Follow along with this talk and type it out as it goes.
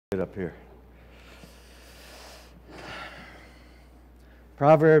Get up here.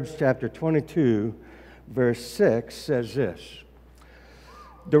 Proverbs chapter 22, verse 6 says this: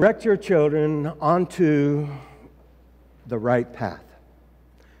 direct your children onto the right path,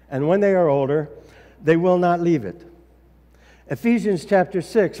 and when they are older, they will not leave it. Ephesians chapter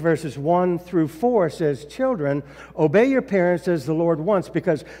 6, verses 1 through 4 says, children, obey your parents as the Lord wants,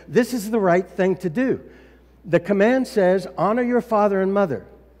 because this is the right thing to do. The command says, honor your father and mother.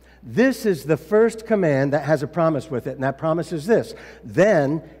 This is the first command that has a promise with it, and that promise is this: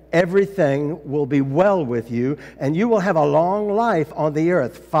 then everything will be well with you, and you will have a long life on the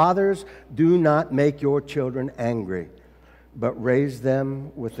earth. Fathers, do not make your children angry, but raise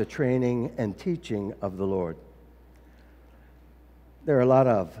them with the training and teaching of the Lord. There are a lot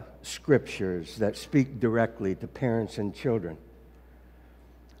of scriptures that speak directly to parents and children.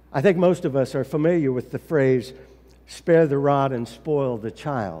 I think most of us are familiar with the phrase, spare the rod and spoil the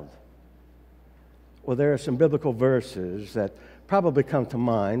child. Well, there are some biblical verses that probably come to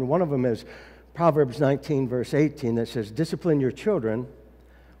mind. One of them is Proverbs 19, verse 18, that says, discipline your children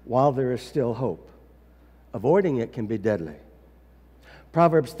while there is still hope. Avoiding it can be deadly.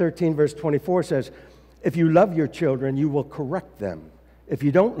 Proverbs 13, verse 24 says, if you love your children, you will correct them. If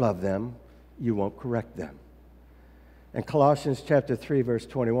you don't love them, you won't correct them. And Colossians chapter 3, verse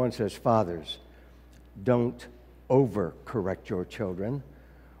 21 says, fathers, don't overcorrect your children,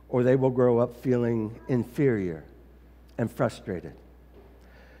 or they will grow up feeling inferior and frustrated.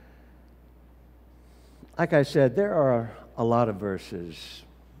 Like I said, there are a lot of verses,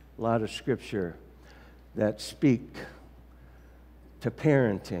 a lot of scripture that speak to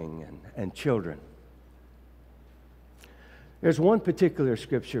parenting and children. There's one particular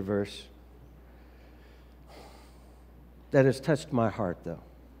scripture verse that has touched my heart, though.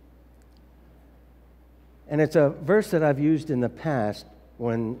 And it's a verse that I've used in the past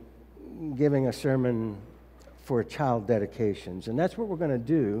when giving a sermon for child dedications. And that's what we're going to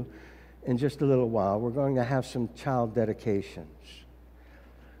do in just a little while. We're going to have some child dedications.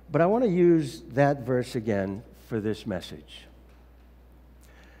 But I want to use that verse again for this message.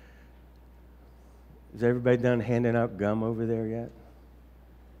 Is everybody done handing out gum over there yet?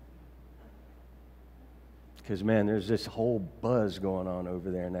 Because, man, there's this whole buzz going on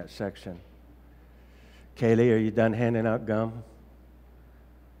over there in that section. Kaylee, are you done handing out gum?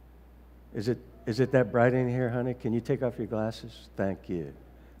 Is it that bright in here, honey? Can you take off your glasses? Thank you.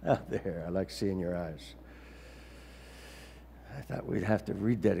 Out there, I like seeing your eyes. I thought we'd have to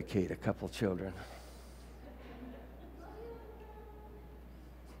rededicate a couple children.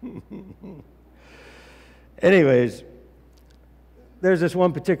 Anyways, there's this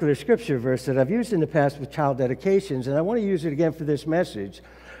one particular scripture verse that I've used in the past with child dedications, and I want to use it again for this message.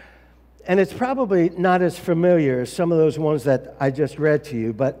 And it's probably not as familiar as some of those ones that I just read to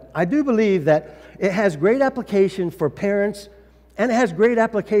you, but I do believe that it has great application for parents, and it has great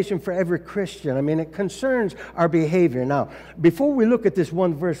application for every Christian. I mean, it concerns our behavior. Now, before we look at this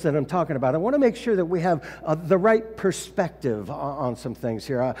one verse that I'm talking about, I want to make sure that we have the right perspective on some things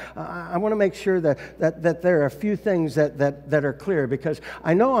here. I want to make sure that there are a few things that are clear, because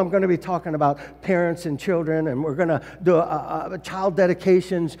I know I'm going to be talking about parents and children, and we're going to do a child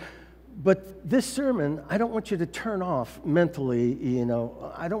dedications. But this sermon, I don't want you to turn off mentally,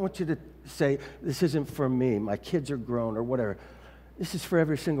 I don't want you to say, this isn't for me, my kids are grown, or whatever. This is for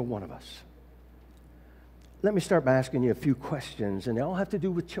every single one of us. Let me start by asking you a few questions, and they all have to do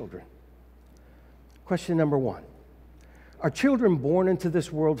with children. Question number one: are children born into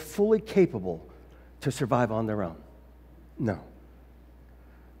this world fully capable to survive on their own? No.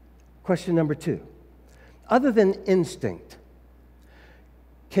 Question number two: other than instinct,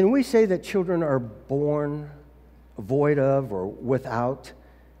 can we say that children are born void of or without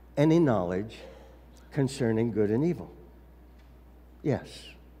any knowledge concerning good and evil? Yes.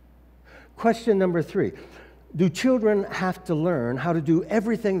 Question number three: do children have to learn how to do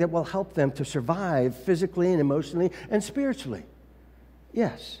everything that will help them to survive physically and emotionally and spiritually?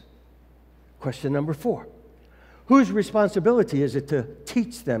 Yes. Question number four: whose responsibility is it to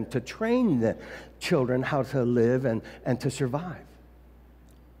teach them, to train the children how to live and to survive?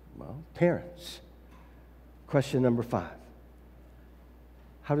 Well, parents. Question number five: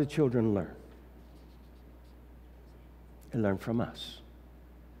 how do children learn? They learn from us.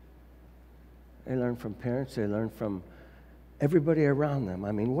 They learn from parents. They learn from everybody around them.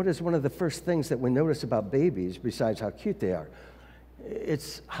 I mean, what is one of the first things that we notice about babies besides how cute they are?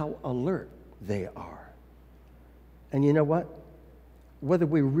 It's how alert they are. And you know what? Whether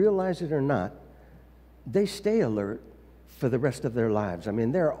we realize it or not, they stay alert for the rest of their lives. I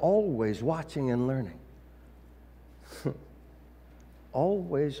mean, they're always watching and learning.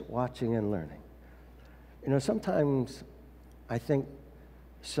 always watching and learning. You know, sometimes I think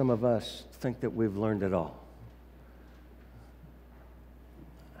some of us think that we've learned it all.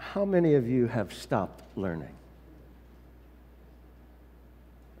 How many of you have stopped learning?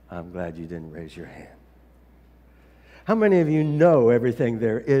 I'm glad you didn't raise your hand. How many of you know everything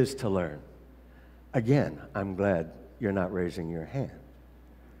there is to learn? Again, I'm glad you're not raising your hand.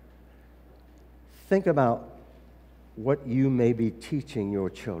 Think about what you may be teaching your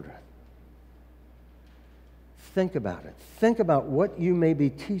children. Think about it. Think about what you may be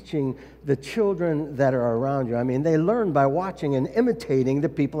teaching the children that are around you. I mean, they learn by watching and imitating the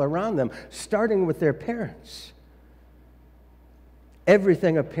people around them, starting with their parents.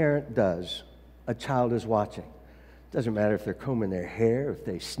 Everything a parent does, a child is watching. Doesn't matter if they're combing their hair, if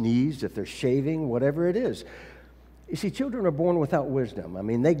they sneeze, if they're shaving, whatever it is. You see, children are born without wisdom. I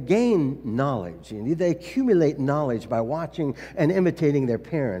mean, they gain knowledge. They accumulate knowledge by watching and imitating their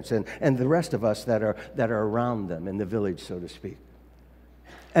parents and the rest of us that are around them in the village, so to speak.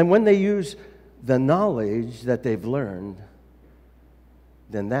 And when they use the knowledge that they've learned,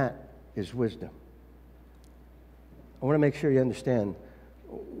 then that is wisdom. I want to make sure you understand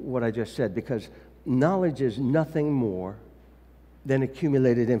what I just said, because knowledge is nothing more than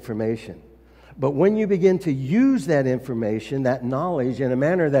accumulated information. But when you begin to use that information, that knowledge, in a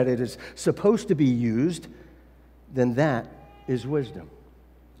manner that it is supposed to be used, then that is wisdom.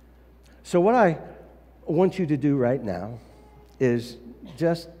 So what I want you to do right now is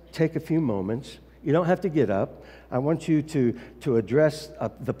just take a few moments. You don't have to get up. I want you to address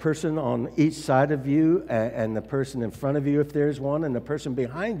the person on each side of you and the person in front of you if there's one, and the person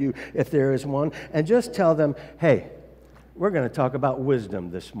behind you if there is one, and just tell them, hey, we're going to talk about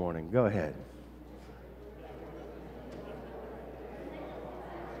wisdom this morning. Go ahead.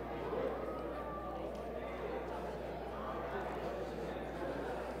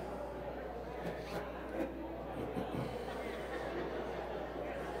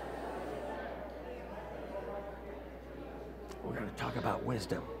 We're going to talk about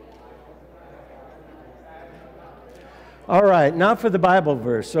wisdom. All right, now for the Bible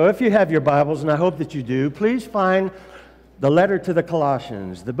verse. So if you have your Bibles, and I hope that you do, please find the letter to the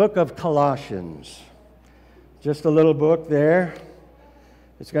Colossians, the book of Colossians. Just a little book there.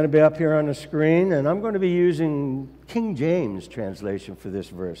 It's going to be up here on the screen, and I'm going to be using King James translation for this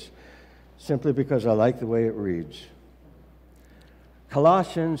verse, simply because I like the way it reads.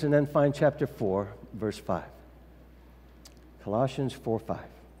 Colossians, and then find chapter 4, verse 5. Colossians 4:5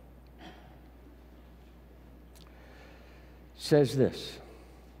 says this: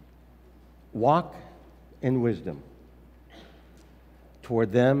 walk in wisdom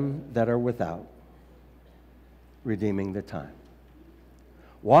toward them that are without, redeeming the time.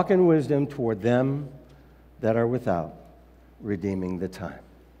 Walk in wisdom toward them that are without, redeeming the time.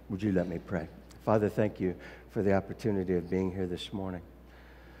 Would you let me pray? Father, thank you for the opportunity of being here this morning.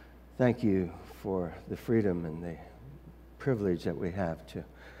 Thank you for the freedom and the privilege that we have to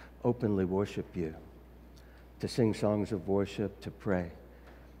openly worship you, to sing songs of worship, to pray,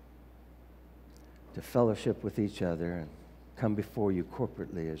 to fellowship with each other, and come before you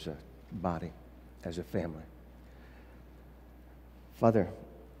corporately as a body, as a family. Father,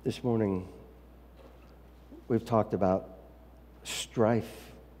 this morning we've talked about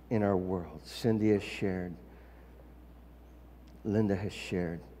strife in our world. Cindy has shared. Linda has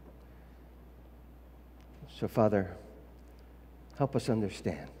shared. So, Father, help us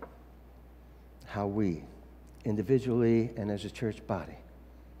understand how we, individually and as a church body,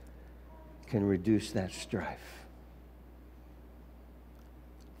 can reduce that strife.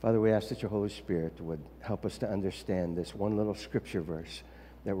 Father, we ask that your Holy Spirit would help us to understand this one little scripture verse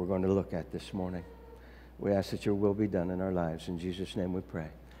that we're going to look at this morning. We ask that your will be done in our lives. In Jesus' name we pray.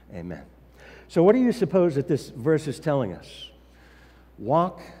 Amen. So what do you suppose that this verse is telling us?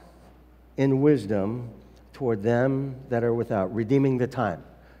 Walk in wisdom toward them that are without, redeeming the time.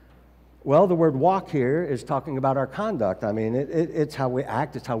 Well, the word walk here is talking about our conduct. I mean, it's how we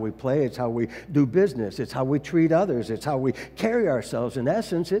act, it's how we play, it's how we do business, it's how we treat others, it's how we carry ourselves. In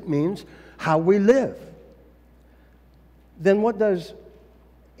essence, it means how we live. Then what does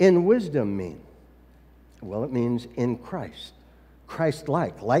in wisdom mean? Well, it means in Christ.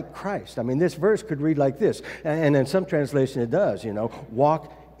 Christ-like, like Christ. I mean, this verse could read like this, and in some translation it does,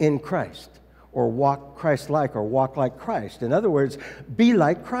 walk in Christ, or walk Christ-like, or walk like Christ. In other words, be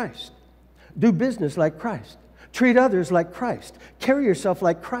like Christ. Do business like Christ. Treat others like Christ. Carry yourself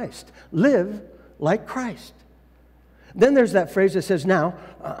like Christ. Live like Christ. Then there's that phrase that says, now,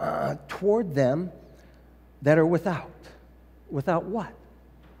 toward them that are without. Without what?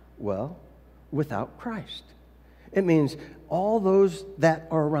 Well, without Christ. It means all those that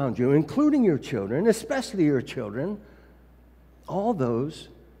are around you, including your children, especially your children, all those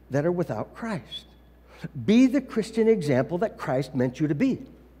that are without Christ. Be the Christian example that Christ meant you to be.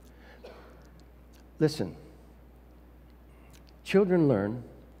 Listen, children learn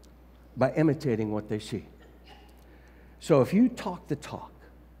by imitating what they see. So if you talk the talk,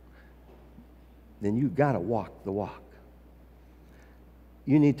 then you got to walk the walk.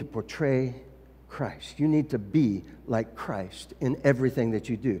 You need to portray Christ. You need to be like Christ in everything that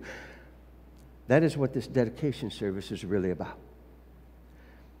you do. That is what this dedication service is really about.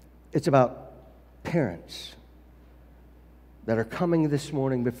 It's about parents that are coming this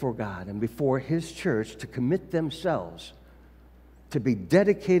morning before God and before His church to commit themselves to be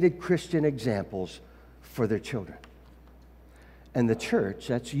dedicated Christian examples for their children. And the church,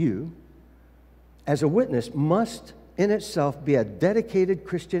 that's you, as a witness, must in itself be a dedicated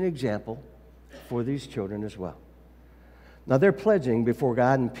Christian example for these children as well. Now, they're pledging before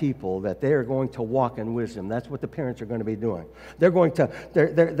God and people that they are going to walk in wisdom. That's what the parents are going to be doing. They're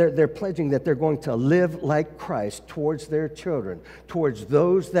pledging that they're going to live like Christ towards their children, towards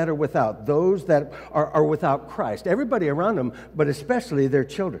those that are without, those that are without Christ. Everybody around them, but especially their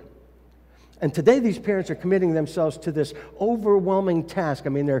children. And today these parents are committing themselves to this overwhelming task. I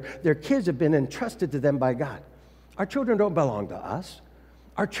mean, their kids have been entrusted to them by God. Our children don't belong to us.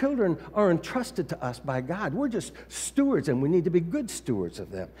 Our children are entrusted to us by God. We're just stewards, and we need to be good stewards of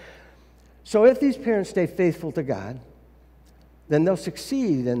them. So if these parents stay faithful to God, then they'll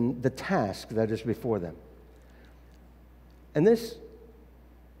succeed in the task that is before them. And this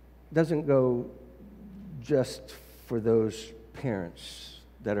doesn't go just for those parents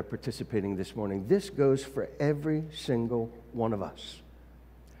that are participating this morning. This goes for every single one of us.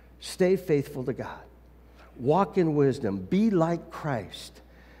 Stay faithful to God. Walk in wisdom. Be like Christ.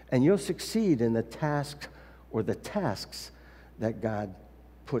 And you'll succeed in the task or the tasks that God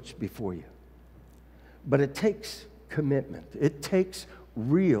puts before you. But it takes commitment. It takes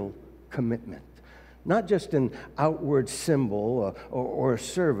real commitment. Not just an outward symbol or a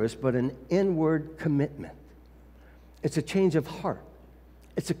service, but an inward commitment. It's a change of heart.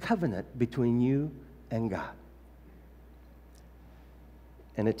 It's a covenant between you and God.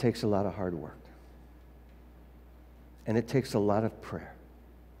 And it takes a lot of hard work. And it takes a lot of prayer.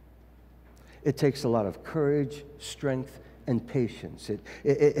 It takes a lot of courage, strength, and patience.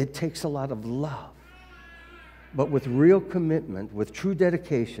 It takes a lot of love. But with real commitment, with true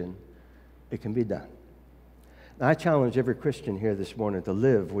dedication, it can be done. Now, I challenge every Christian here this morning to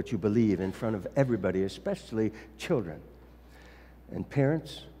live what you believe in front of everybody, especially children. And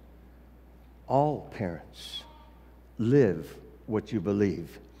parents, all parents, live what you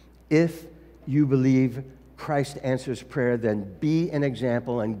believe. If you believe Christ answers prayer, then be an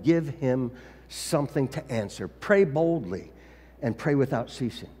example and give Him something to answer. Pray boldly and pray without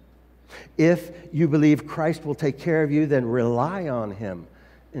ceasing. If you believe Christ will take care of you, then rely on Him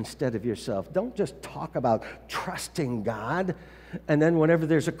instead of yourself. Don't just talk about trusting God, and then whenever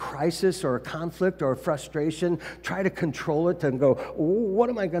there's a crisis or a conflict or a frustration, try to control it and go, oh, what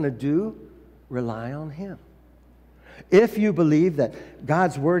am I going to do? Rely on Him. If you believe that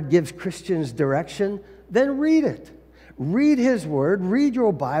God's Word gives Christians direction, then read it. Read His Word. Read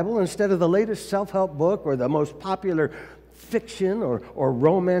your Bible instead of the latest self-help book or the most popular fiction or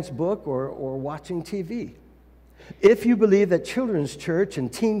romance book or watching TV. If you believe that children's church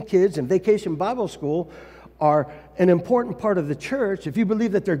and teen kids and vacation Bible school are an important part of the church, if you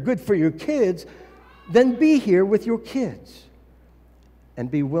believe that they're good for your kids, then be here with your kids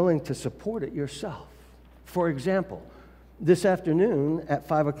and be willing to support it yourself. For example, this afternoon at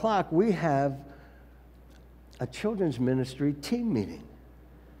 5 o'clock, we have a children's ministry team meeting.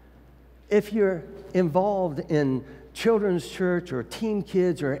 If you're involved in children's church or teen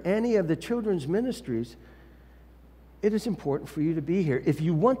kids or any of the children's ministries, it is important for you to be here. If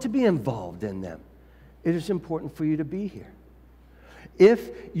you want to be involved in them, it is important for you to be here. If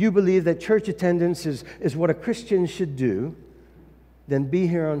you believe that church attendance is what a Christian should do, then be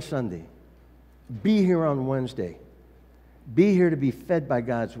here on Sunday. Be here on Wednesday. Be here to be fed by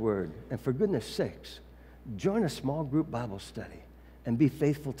God's Word. And for goodness sakes, join a small group Bible study and be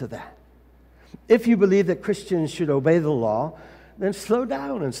faithful to that. If you believe that Christians should obey the law, then slow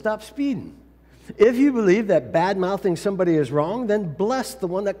down and stop speeding. If you believe that bad-mouthing somebody is wrong, then bless the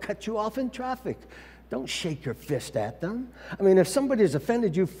one that cut you off in traffic. Don't shake your fist at them. I mean, if somebody has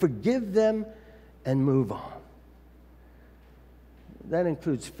offended you, forgive them and move on. That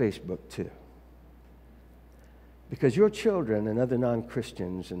includes Facebook, too. Because your children and other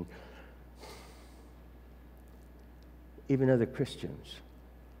non-Christians and even other Christians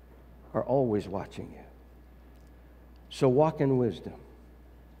are always watching you. So walk in wisdom.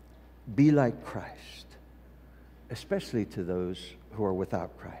 Be like Christ, especially to those who are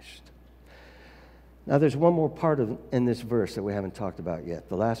without Christ. Now, there's one more part in this verse that we haven't talked about yet,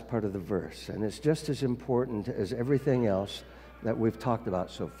 the last part of the verse, and it's just as important as everything else that we've talked about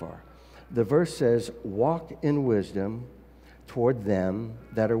so far. The verse says, walk in wisdom toward them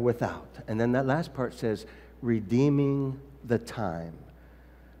that are without. And then that last part says, redeeming the time.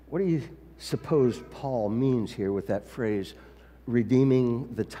 What do you suppose Paul means here with that phrase,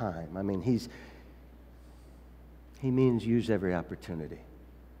 redeeming the time? I mean, he means use every opportunity.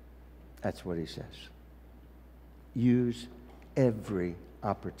 That's what he says. Use every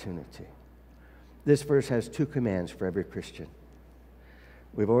opportunity. This verse has two commands for every Christian.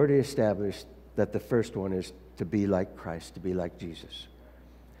 We've already established that the first one is to be like Christ, to be like Jesus.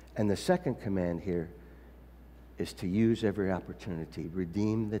 And the second command here is to use every opportunity,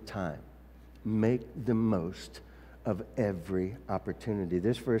 redeem the time, make the most of every opportunity.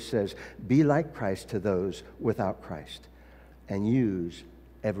 This verse says, be like Christ to those without Christ, and use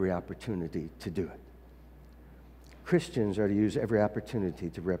every opportunity to do it. Christians are to use every opportunity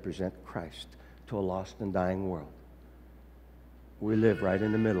to represent Christ to a lost and dying world. We live right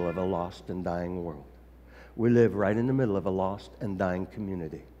in the middle of a lost and dying world. We live right in the middle of a lost and dying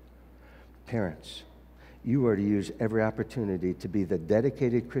community. Parents, you are to use every opportunity to be the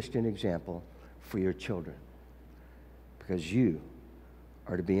dedicated Christian example for your children, because you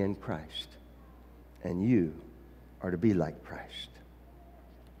are to be in Christ, and you are to be like Christ.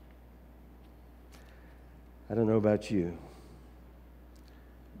 I don't know about you,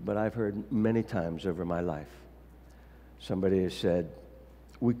 but I've heard many times over my life, somebody has said,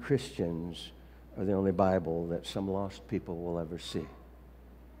 we Christians are the only Bible that some lost people will ever see.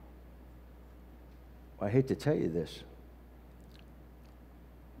 Well, I hate to tell you this,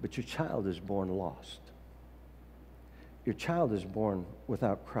 but your child is born lost. Your child is born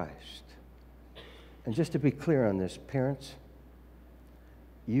without Christ. And just to be clear on this, parents,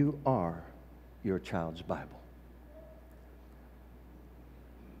 you are your child's Bible.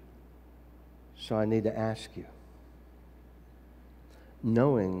 So I need to ask you,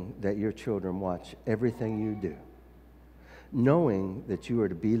 knowing that your children watch everything you do, knowing that you are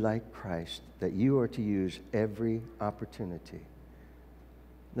to be like Christ, that you are to use every opportunity,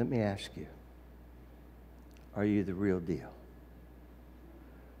 let me ask you, are you the real deal?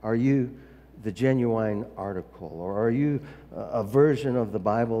 Are you the genuine article? Or are you a version of the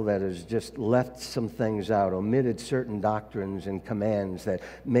Bible that has just left some things out, omitted certain doctrines and commands that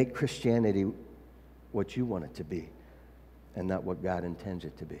make Christianity what you want it to be and not what God intends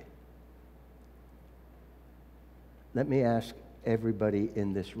it to be? Let me ask everybody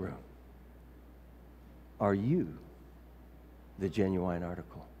in this room, are you the genuine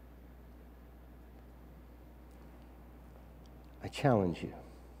article? I challenge you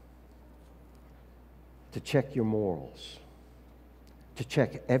to check your morals, to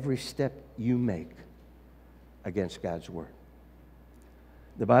check every step you make against God's Word.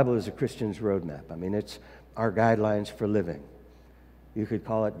 The Bible is a Christian's roadmap. I mean, it's our guidelines for living. You could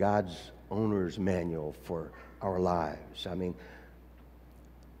call it God's owner's manual for our lives. I mean,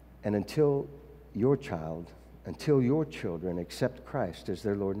 and until your children accept Christ as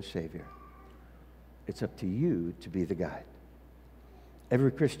their Lord and Savior, it's up to you to be the guide.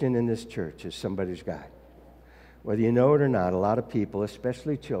 Every Christian in this church is somebody's guide. Whether you know it or not, a lot of people,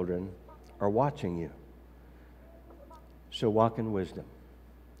 especially children, are watching you. So walk in wisdom.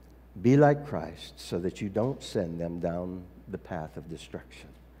 Be like Christ so that you don't send them down the path of destruction.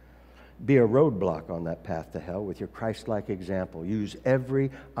 Be a roadblock on that path to hell with your Christ-like example. Use every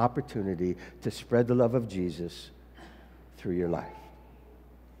opportunity to spread the love of Jesus through your life.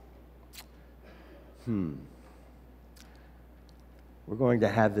 We're going to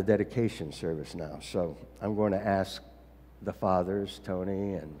have the dedication service now. So I'm going to ask the fathers,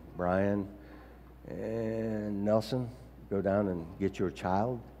 Tony and Brian and Nelson, go down and get your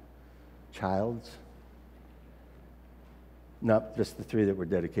child's. Not just the three that we're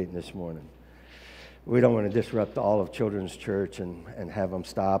dedicating this morning. We don't want to disrupt all of Children's Church and have them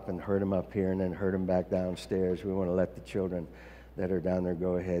stop and herd them up here and then herd them back downstairs. We want to let the children that are down there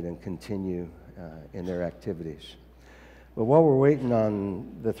go ahead and continue in their activities. But while we're waiting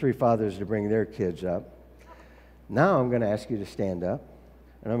on the three fathers to bring their kids up, now I'm going to ask you to stand up,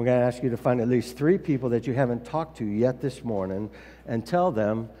 and I'm going to ask you to find at least three people that you haven't talked to yet this morning and tell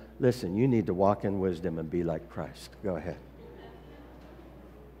them, listen, you need to walk in wisdom and be like Christ. Go ahead.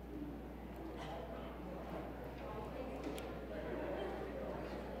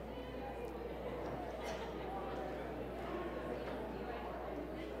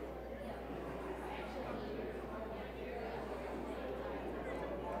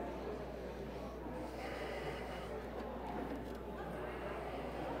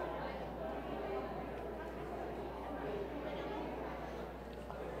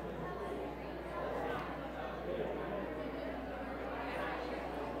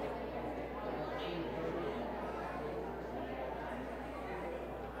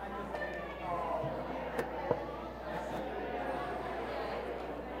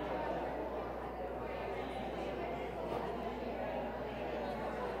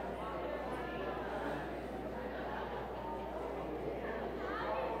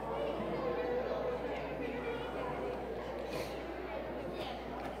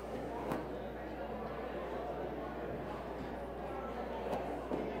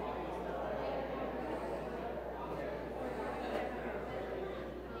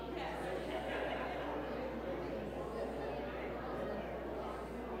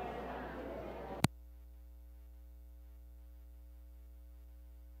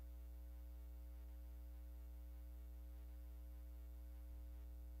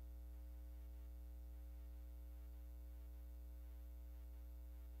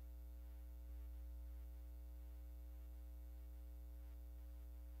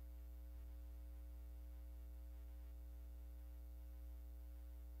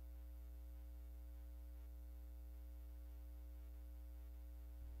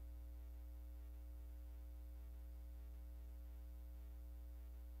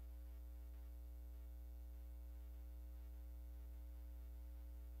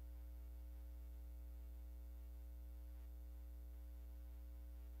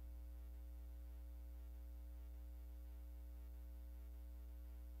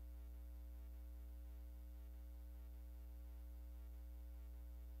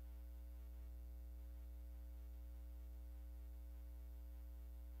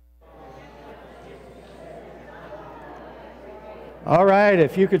 All right,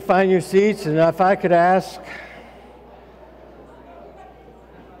 if you could find your seats, and if I could ask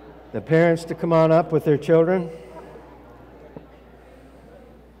the parents to come on up with their children.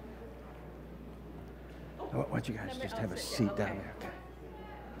 Why don't you guys just have a seat down there?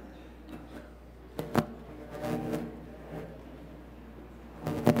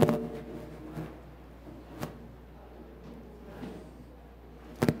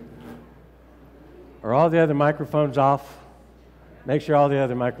 Are all the other microphones off? Make sure all the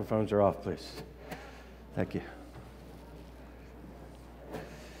other microphones are off, please. Thank you.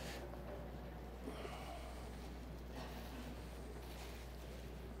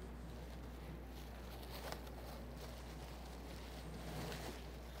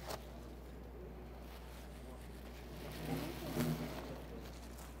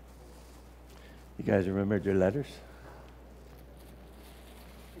 You guys remembered your letters?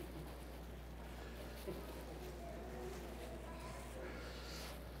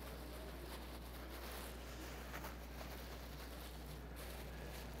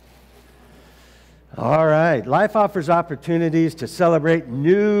 All right, life offers opportunities to celebrate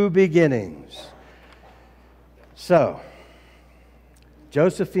new beginnings. So,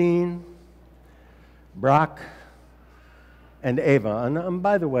 Josephine, Brock, and Ava. And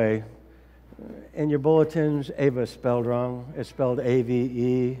by the way, in your bulletins, Ava is spelled wrong. It's spelled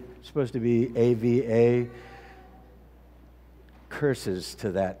A-V-E. It's supposed to be A-V-A. Curses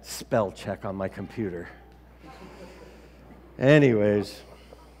to that spell check on my computer. Anyways,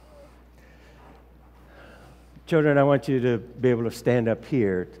 children, I want you to be able to stand up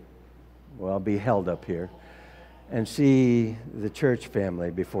here, well, be held up here, and see the church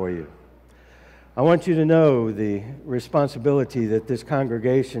family before you. I want you to know the responsibility that this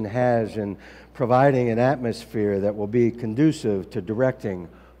congregation has in providing an atmosphere that will be conducive to directing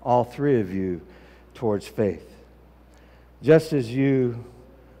all three of you towards faith. Just as you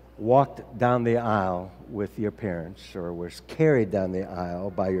walked down the aisle with your parents, or was carried down the aisle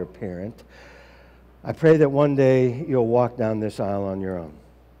by your parent, I pray that one day you'll walk down this aisle on your own,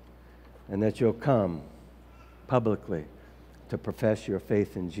 and that you'll come publicly to profess your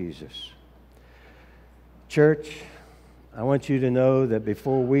faith in Jesus. Church, I want you to know that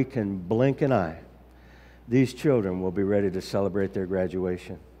before we can blink an eye, these children will be ready to celebrate their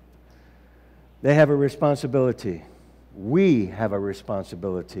graduation. They have a responsibility. We have a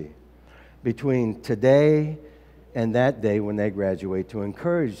responsibility between today and that day when they graduate to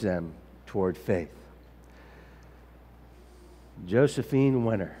encourage them toward faith. Josephine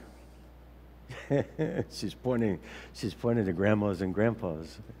Wenner. She's pointing to grandmas and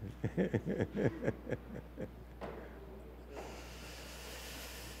grandpas.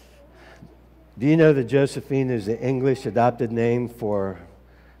 Do you know that Josephine is the English adopted name for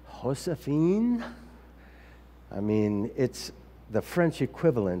Josephine? I mean, it's the French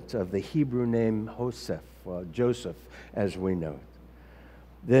equivalent of the Hebrew name Joseph, well, Joseph, as we know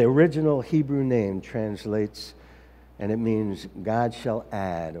it. The original Hebrew name translates, and it means God shall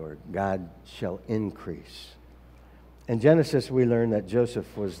add, or God shall increase. In Genesis, we learn that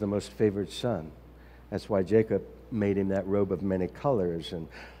Joseph was the most favored son. That's why Jacob made him that robe of many colors, and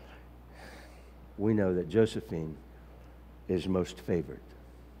we know that Josephine is most favored.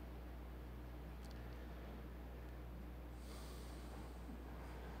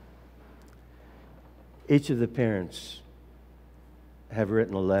 Each of the parents have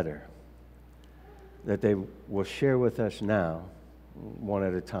written a letter that they will share with us now, one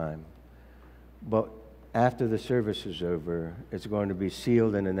at a time. But after the service is over, it's going to be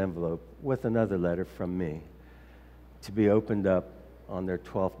sealed in an envelope with another letter from me to be opened up on their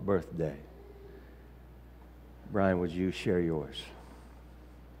 12th birthday. Brian, would you share yours?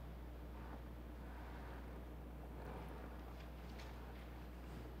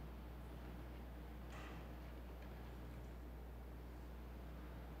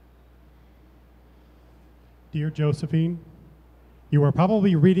 Dear Josephine, you are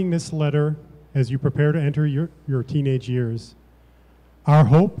probably reading this letter as you prepare to enter your teenage years. Our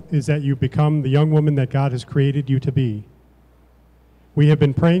hope is that you become the young woman that God has created you to be. We have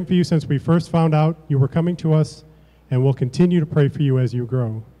been praying for you since we first found out you were coming to us, and will continue to pray for you as you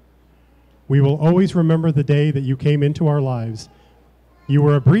grow. We will always remember the day that you came into our lives. You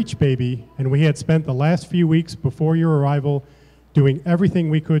were a breech baby, and we had spent the last few weeks before your arrival doing everything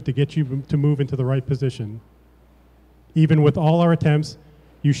we could to get you to move into the right position. Even with all our attempts,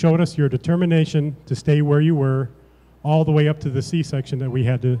 you showed us your determination to stay where you were, all the way up to the C-section that we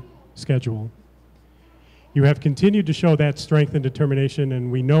had to schedule. You have continued to show that strength and determination,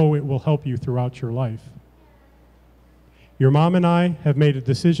 and we know it will help you throughout your life. Your mom and I have made a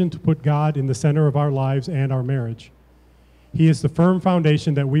decision to put God in the center of our lives and our marriage. He is the firm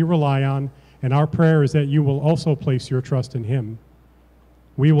foundation that we rely on, and our prayer is that you will also place your trust in him.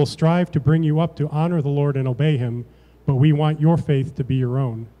 We will strive to bring you up to honor the Lord and obey him, but we want your faith to be your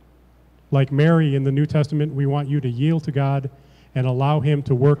own. Like Mary in the New Testament, we want you to yield to God and allow him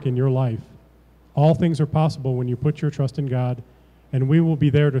to work in your life. All things are possible when you put your trust in God, and we will be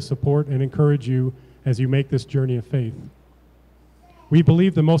there to support and encourage you as you make this journey of faith. We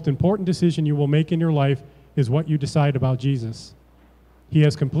believe the most important decision you will make in your life is what you decide about Jesus. He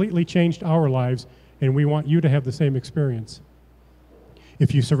has completely changed our lives, and we want you to have the same experience.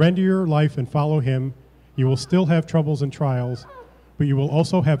 If you surrender your life and follow him, you will still have troubles and trials, but you will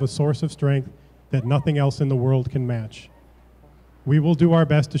also have a source of strength that nothing else in the world can match. We will do our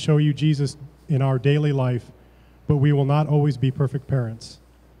best to show you Jesus in our daily life, but we will not always be perfect parents.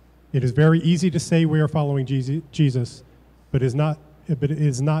 It is very easy to say we are following Jesus, but it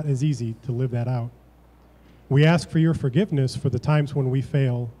is not as easy to live that out. We ask for your forgiveness for the times when we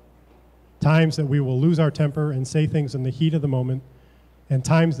fail, times that we will lose our temper and say things in the heat of the moment, and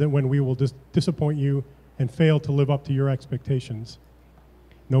times that when we will disappoint you and fail to live up to your expectations.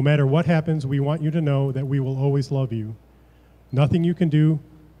 No matter what happens, we want you to know that we will always love you. Nothing you can do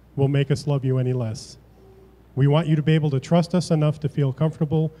will make us love you any less. We want you to be able to trust us enough to feel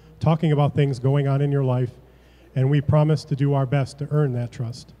comfortable talking about things going on in your life, and we promise to do our best to earn that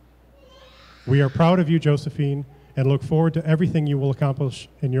trust. We are proud of you, Josephine, and look forward to everything you will accomplish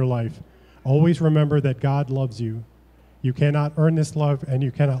in your life. Always remember that God loves you. You cannot earn this love, and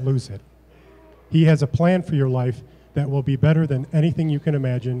you cannot lose it. He has a plan for your life that will be better than anything you can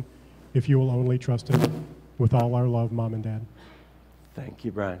imagine if you will only trust him. With all our love, Mom and Dad. Thank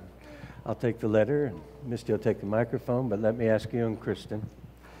you, Brian. I'll take the letter, and Misty will take the microphone, but let me ask you and Kristen.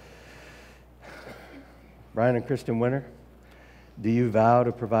 Brian and Kristen Winter, do you vow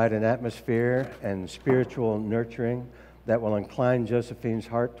to provide an atmosphere and spiritual nurturing that will incline Josephine's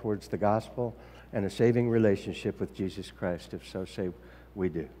heart towards the gospel and a saving relationship with Jesus Christ? If so, say, we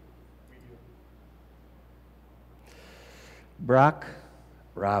do. Brock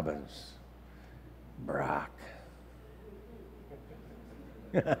Robbins. Brock.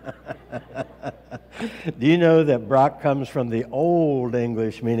 Do you know that Brock comes from the Old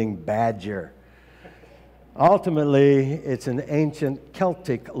English meaning badger? Ultimately, it's an ancient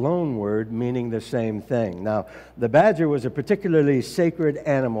Celtic loanword meaning the same thing. Now, the badger was a particularly sacred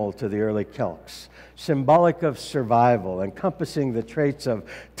animal to the early Celts, symbolic of survival, encompassing the traits of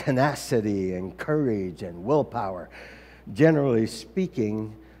tenacity and courage and willpower. Generally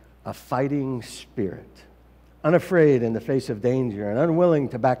speaking, a fighting spirit. Unafraid in the face of danger and unwilling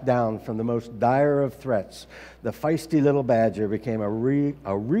to back down from the most dire of threats, the feisty little badger became a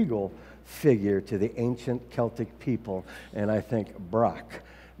regal figure to the ancient Celtic people, and I think Brock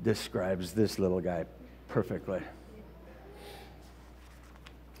describes this little guy perfectly.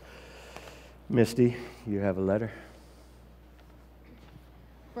 Misty, you have a letter.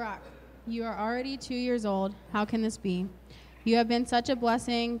 Brock, you are already 2 years old. How can this be? You have been such a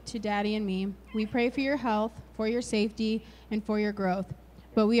blessing to Daddy and me. We pray for your health, for your safety, and for your growth.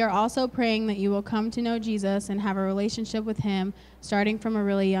 But we are also praying that you will come to know Jesus and have a relationship with him starting from a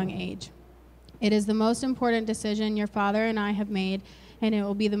really young age. It is the most important decision your father and I have made, and it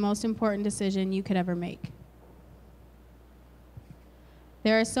will be the most important decision you could ever make.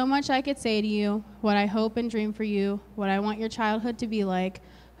 There is so much I could say to you, what I hope and dream for you, what I want your childhood to be like,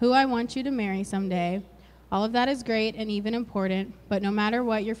 who I want you to marry someday. All of that is great and even important, but no matter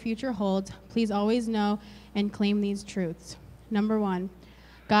what your future holds, please always know and claim these truths. Number 1,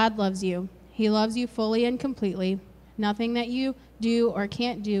 God loves you. He loves you fully and completely. Nothing that you do or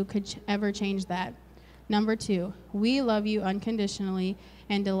can't do could ever change that. Number 2, we love you unconditionally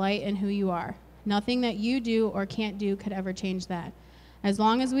and delight in who you are. Nothing that you do or can't do could ever change that. As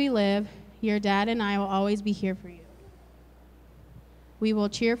long as we live, your dad and I will always be here for you. We will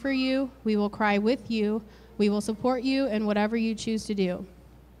cheer for you. We will cry with you. We will support you in whatever you choose to do.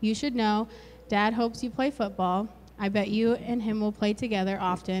 You should know, Dad hopes you play football. I bet you and him will play together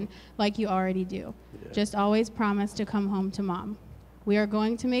often, like you already do. Yeah. Just always promise to come home to Mom. We are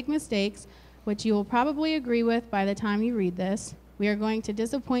going to make mistakes, which you will probably agree with by the time you read this. We are going to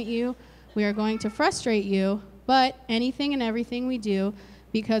disappoint you. We are going to frustrate you, but anything and everything we do,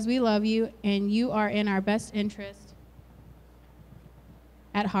 because we love you and you are in our best interest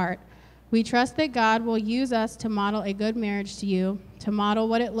at heart. We trust that God will use us to model a good marriage to you, to model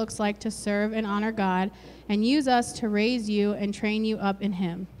what it looks like to serve and honor God, and use us to raise you and train you up in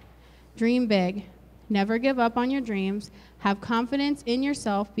him. Dream big. Never give up on your dreams. Have confidence in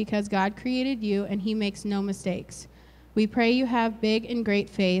yourself because God created you and he makes no mistakes. We pray you have big and great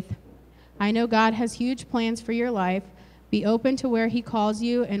faith. I know God has huge plans for your life, Be open to where he calls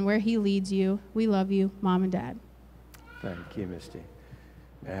you and where he leads you. We love you, Mom and Dad. Thank you, Misty.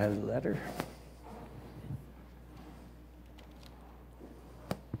 May I have the letter?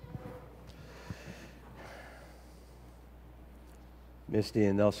 Misty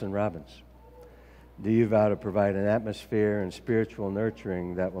and Nelson Robbins, do you vow to provide an atmosphere and spiritual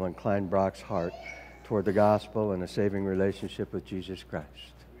nurturing that will incline Brock's heart toward the gospel and a saving relationship with Jesus Christ?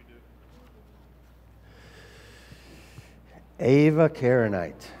 We do. Ava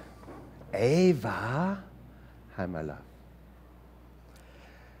Karenite. Ava? Hi, my love.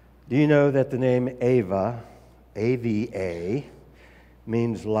 Do you know that the name Ava, A-V-A,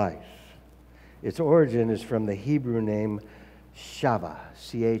 means life? Its origin is from the Hebrew name Chava,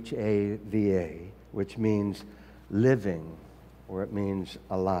 C-H-A-V-A, which means living, or it means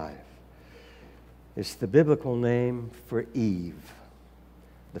alive. It's the biblical name for Eve,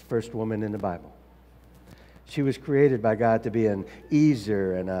 the first woman in the Bible. She was created by God to be an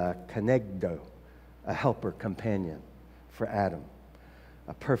ezer and a konegdo, a helper companion for Adam,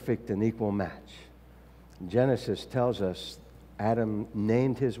 a perfect and equal match. Genesis tells us Adam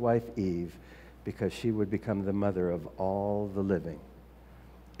named his wife Eve because she would become the mother of all the living.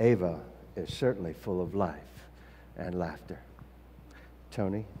 Ava is certainly full of life and laughter.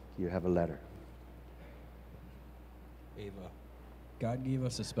 Tony, you have a letter. Ava, God gave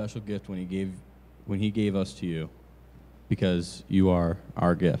us a special gift when he gave us to you, because you are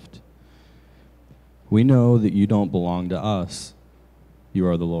our gift. We know that you don't belong to us. You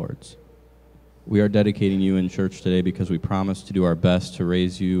are the Lord's. We are dedicating you in church today because we promise to do our best to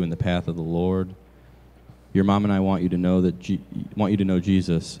raise you in the path of the Lord. Your mom and I want you to know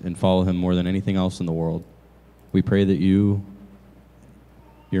Jesus and follow him more than anything else in the world. We pray that you,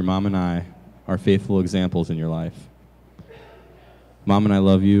 your mom and I, are faithful examples in your life. Mom and I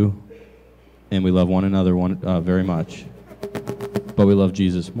love you, and we love one another very much, but we love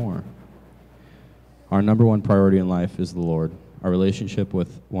Jesus more. Our number one priority in life is the Lord. Our relationship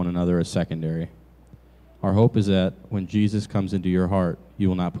with one another is secondary. Our hope is that when Jesus comes into your heart, you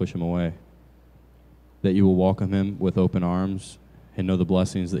will not push him away, that you will welcome him with open arms and know the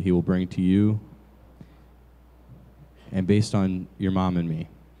blessings that he will bring to you. And based on your mom and me,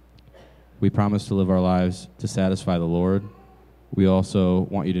 we promise to live our lives to satisfy the Lord. We also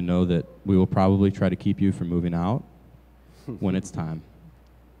want you to know that we will probably try to keep you from moving out when it's time.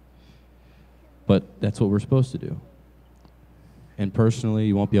 But that's what we're supposed to do. And personally,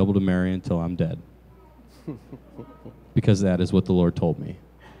 you won't be able to marry until I'm dead. Because that is what the Lord told me.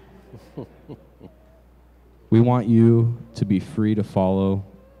 We want you to be free to follow.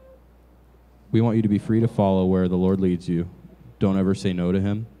 We want you to be free to follow where the Lord leads you. Don't ever say no to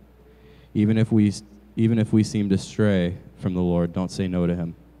him. Even if we seem to stray from the Lord, don't say no to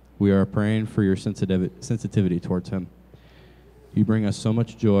him. We are praying for your sensitivity towards him. You bring us so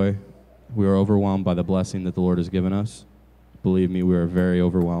much joy. We are overwhelmed by the blessing that the Lord has given us. Believe me, we are very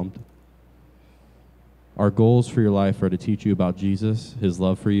overwhelmed. Our goals for your life are to teach you about Jesus, his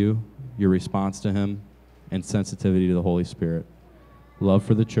love for you, your response to him, and sensitivity to the Holy Spirit. Love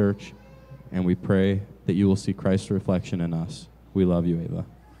for the church, and we pray that you will see Christ's reflection in us. We love you, Ava.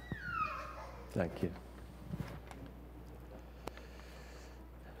 Thank you.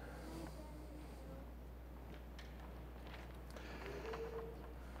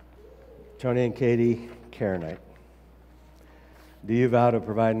 Tony and Katie Karenite, do you vow to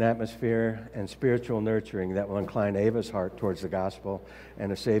provide an atmosphere and spiritual nurturing that will incline Ava's heart towards the gospel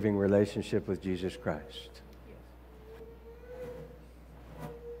and a saving relationship with Jesus Christ?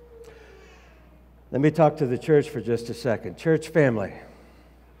 Let me talk to the church for just a second. Church family,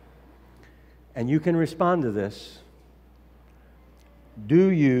 and you can respond to this.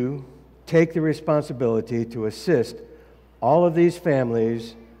 Do you take the responsibility to assist all of these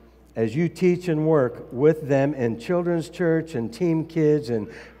families as you teach and work with them in children's church and team kids and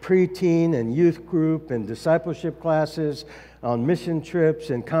preteen and youth group and discipleship classes, on mission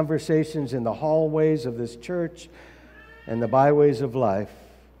trips and conversations in the hallways of this church and the byways of life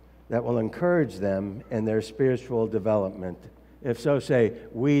that will encourage them in their spiritual development? If so, say,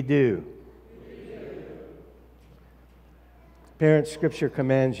 we do. Parents, Scripture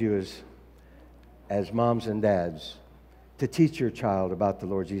commands you as moms and dads to teach your child about the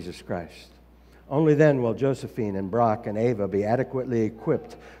Lord Jesus Christ. Only then will Josephine and Brock and Ava be adequately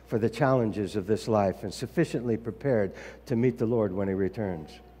equipped for the challenges of this life and sufficiently prepared to meet the Lord when he returns.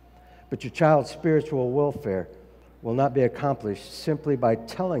 But your child's spiritual welfare will not be accomplished simply by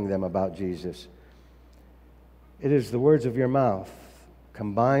telling them about Jesus. It is the words of your mouth,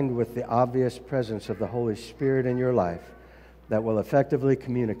 combined with the obvious presence of the Holy Spirit in your life, that will effectively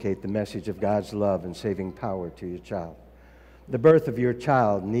communicate the message of God's love and saving power to your child. The birth of your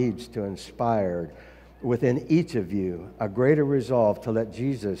child needs to inspire within each of you a greater resolve to let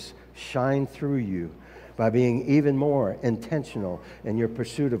Jesus shine through you by being even more intentional in your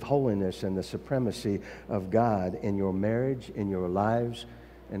pursuit of holiness and the supremacy of God in your marriage, in your lives,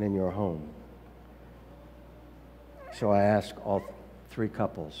 and in your home. So I ask all three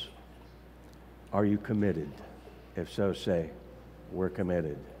couples, are you committed? If so, say, we're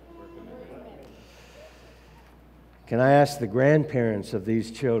committed. Can I ask the grandparents of these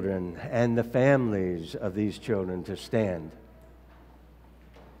children and the families of these children to stand?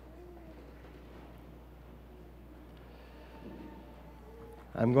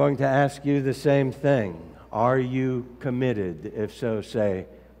 I'm going to ask you the same thing. Are you committed? If so, say,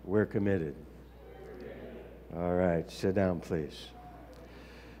 we're committed. All right, sit down, please.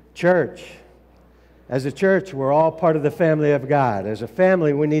 Church. As a church, we're all part of the family of God. As a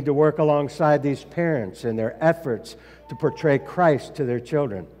family, we need to work alongside these parents in their efforts to portray Christ to their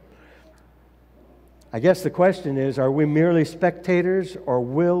children. I guess the question is, are we merely spectators, or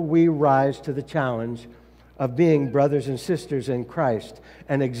will we rise to the challenge of being brothers and sisters in Christ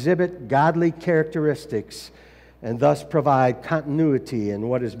and exhibit godly characteristics and thus provide continuity in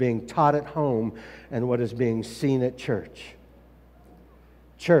what is being taught at home and what is being seen at church?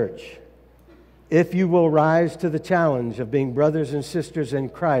 Church, if you will rise to the challenge of being brothers and sisters in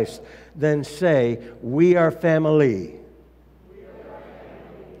Christ, then say, we are family.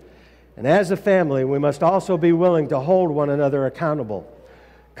 And as a family, we must also be willing to hold one another accountable,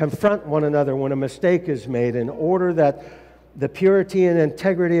 confront one another when a mistake is made in order that the purity and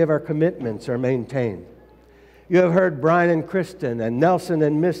integrity of our commitments are maintained. You have heard Brian and Kristen and Nelson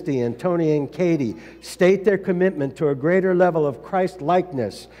and Misty and Tony and Katie state their commitment to a greater level of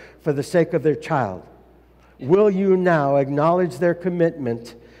Christ-likeness for the sake of their child. Will you now acknowledge their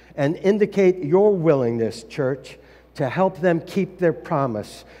commitment and indicate your willingness, church, to help them keep their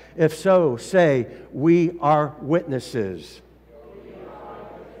promise? If so, say, we are witnesses.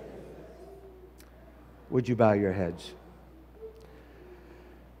 Would you bow your heads?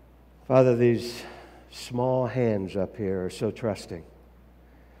 Father, these small hands up here are so trusting.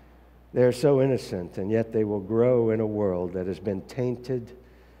 They're so innocent, and yet they will grow in a world that has been tainted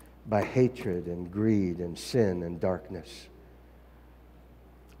by hatred and greed and sin and darkness.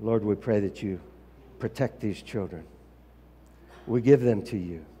 Lord, we pray that you protect these children. We give them to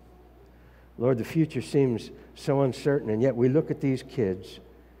you. Lord, the future seems so uncertain, and yet we look at these kids,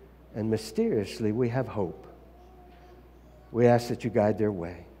 and mysteriously we have hope. We ask that you guide their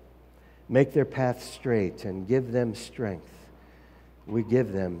way. Make their path straight and give them strength. We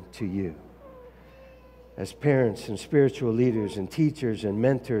give them to you. As parents and spiritual leaders and teachers and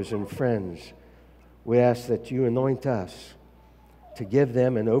mentors and friends, we ask that you anoint us to give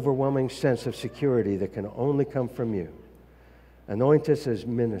them an overwhelming sense of security that can only come from you. Anoint us as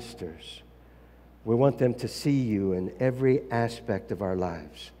ministers. We want them to see you in every aspect of our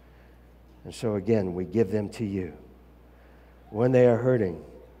lives. And so again, we give them to you. When they are hurting,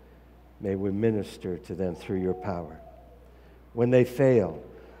 may we minister to them through your power. When they fail,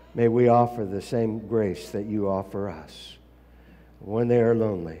 may we offer the same grace that you offer us. When they are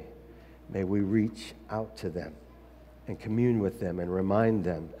lonely, may we reach out to them and commune with them and remind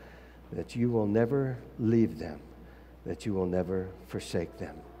them that you will never leave them, that you will never forsake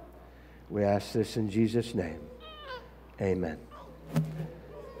them. We ask this in Jesus' name. Amen.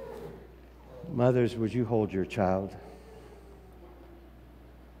 Mothers, would you hold your child?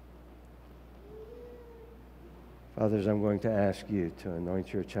 Fathers, I'm going to ask you to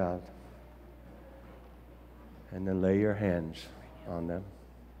anoint your child and then lay your hands on them.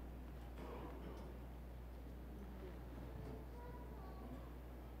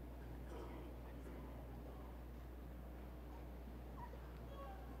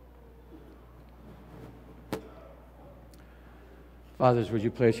 Fathers, would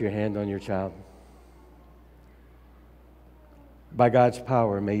you place your hand on your child? By God's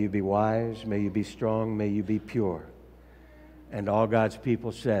power, may you be wise, may you be strong, may you be pure. And all God's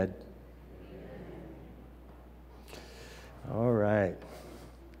people said, all right.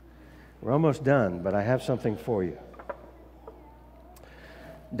 We're almost done, but I have something for you.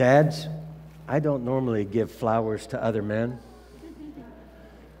 Dads, I don't normally give flowers to other men.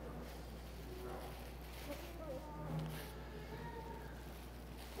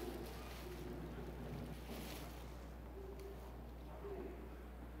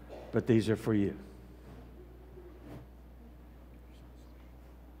 But these are for you.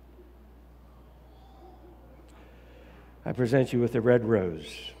 I present you with the red rose,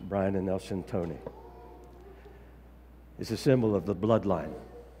 Brian and Nelson Tony. It's a symbol of the bloodline.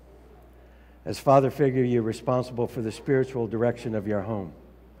 As father figure, you're responsible for the spiritual direction of your home.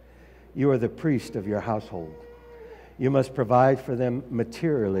 You are the priest of your household. You must provide for them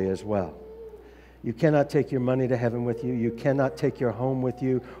materially as well. You cannot take your money to heaven with you. You cannot take your home with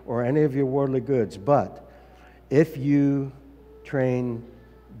you or any of your worldly goods. But if you train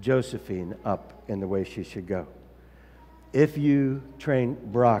Josephine up in the way she should go, if you train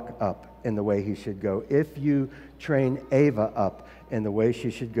Brock up in the way he should go, if you train Ava up in the way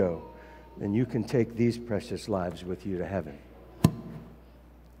she should go, then you can take these precious lives with you to heaven.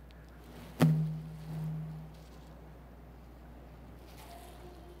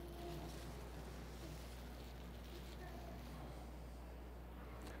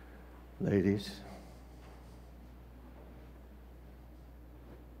 Ladies.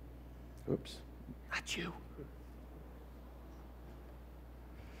 Oops, not you.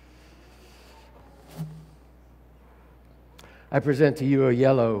 I present to you a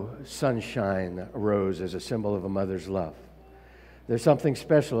yellow sunshine rose as a symbol of a mother's love. There's something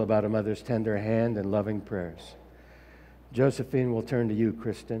special about a mother's tender hand and loving prayers. Josephine will turn to you,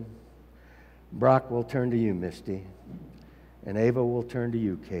 Kristen. Brock will turn to you, Misty. And Ava will turn to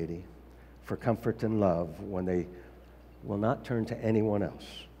you, Katie, for comfort and love when they will not turn to anyone else.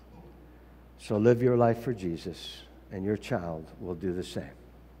 So live your life for Jesus, and your child will do the same.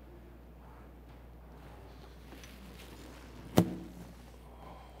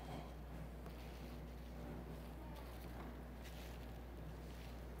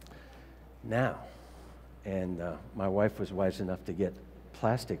 Now, and my wife was wise enough to get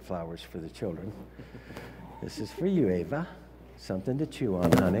plastic flowers for the children. This is for you, Ava. Something to chew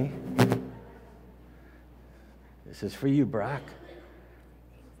on, honey. This is for you, Brock.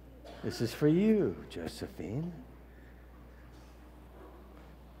 This is for you, Josephine.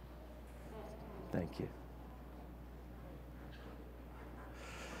 Thank you.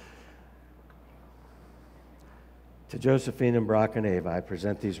 To Josephine and Brock and Ava, I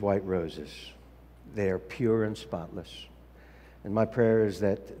present these white roses. They are pure and spotless. And my prayer is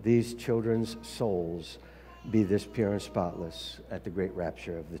that these children's souls be this pure and spotless at the great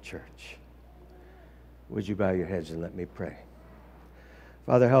rapture of the church. Would you bow your heads and let me pray?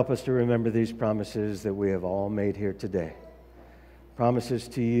 Father, help us to remember these promises that we have all made here today. Promises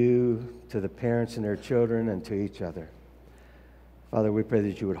to you, to the parents and their children, and to each other. Father, we pray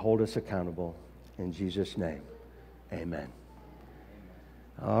that you would hold us accountable. In Jesus' name, amen.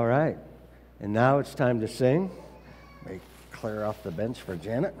 All right. And now it's time to sing. Let me clear off the bench for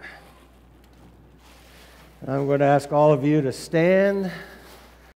Janet. I'm going to ask all of you to stand